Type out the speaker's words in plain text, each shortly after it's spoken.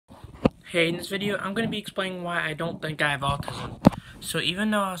Hey, in this video, I'm going to be explaining why I don't think I have autism. So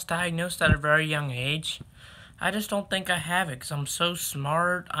even though I was diagnosed at a very young age, I just don't think I have it because I'm so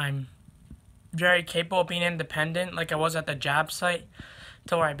smart. I'm very capable of being independent like I was at the job site,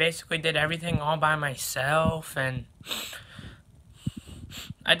 to where I basically did everything all by myself, and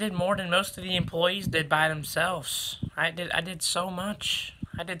I did more than most of the employees did by themselves. I did so much.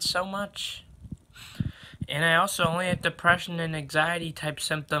 And I also only have depression and anxiety type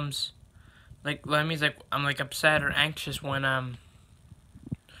symptoms. Like, that means I'm upset or anxious when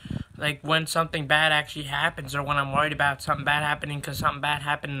when something bad actually happens, or when I'm worried about something bad happening because something bad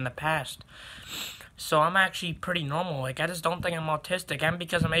happened in the past. So I'm actually pretty normal. I just don't think I'm autistic. And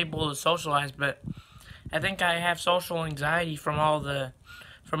because I'm able to socialize, but I think I have social anxiety from all the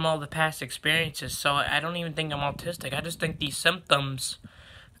past experiences. So I don't even think I'm autistic. I just think these symptoms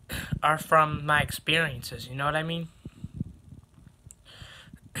are from my experiences. You know what I mean?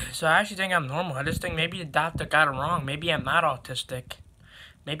 So I actually think I'm normal. I just think maybe the doctor got it wrong. Maybe I'm not autistic.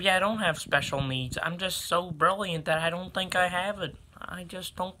 Maybe I don't have special needs. I'm just so brilliant that I don't think I have it. I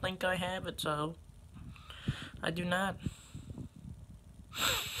just don't think I have it, so I do not.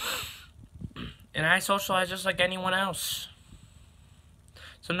 And I socialize just like anyone else.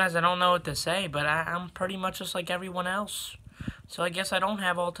 Sometimes I don't know what to say, but I'm pretty much just like everyone else. So I guess I don't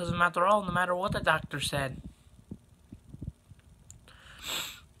have autism after all, no matter what the doctor said.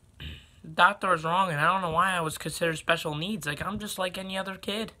 The doctor was wrong, and I don't know why I was considered special needs. Like, I'm just like any other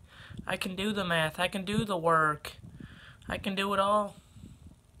kid. I can do the math. I can do the work. I can do it all.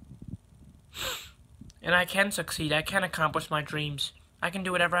 And I can succeed. I can accomplish my dreams. I can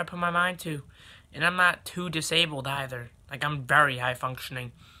do whatever I put my mind to. And I'm not too disabled either. Like, I'm very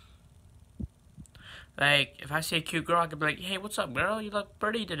high-functioning. Like, if I see a cute girl, I could be like, hey, what's up, girl? You look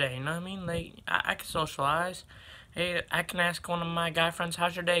pretty today, you know what I mean? Like, I can socialize. Hey, I can ask one of my guy friends,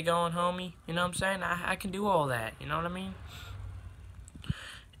 how's your day going, homie? You know what I'm saying? I can do all that, you know what I mean?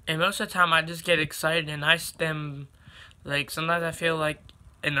 And most of the time, I just get excited and I stim. Like, sometimes I feel like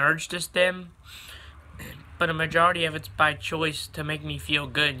an urge to stim, but a majority of it's by choice to make me feel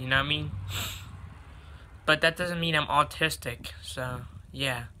good, you know what I mean? But that doesn't mean I'm autistic, so,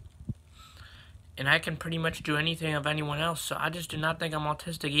 yeah. And I can pretty much do anything of anyone else, so I just do not think I'm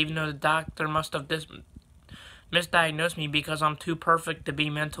autistic, even though the doctor must have misdiagnosed me because I'm too perfect to be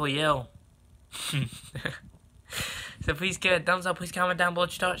mentally ill. So please give it a thumbs up, please comment down below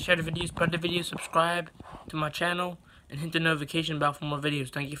what you thought, share the videos, spread the video, subscribe to my channel, and hit the notification bell for more videos.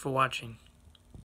 Thank you for watching.